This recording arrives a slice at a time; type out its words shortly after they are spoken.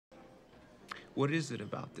What is it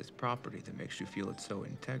about this property that makes you feel it's so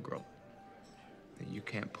integral that you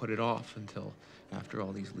can't put it off until after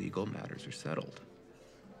all these legal matters are settled?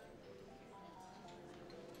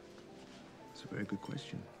 It's a very good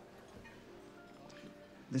question.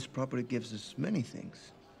 This property gives us many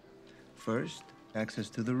things. First, access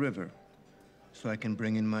to the river, so I can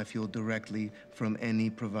bring in my fuel directly from any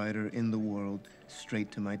provider in the world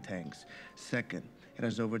straight to my tanks. Second, it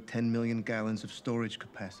has over 10 million gallons of storage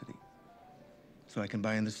capacity, so I can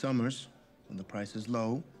buy in the summers when the price is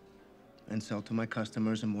low and sell to my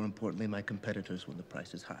customers and, more importantly, my competitors when the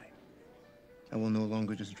price is high. I will no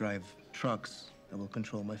longer just drive trucks that will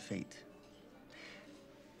control my fate.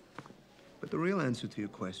 But the real answer to your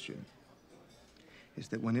question is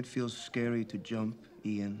that when it feels scary to jump,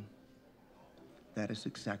 Ian, that is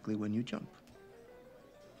exactly when you jump.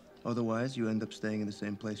 Otherwise, you end up staying in the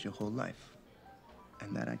same place your whole life.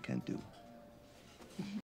 And that I can't do.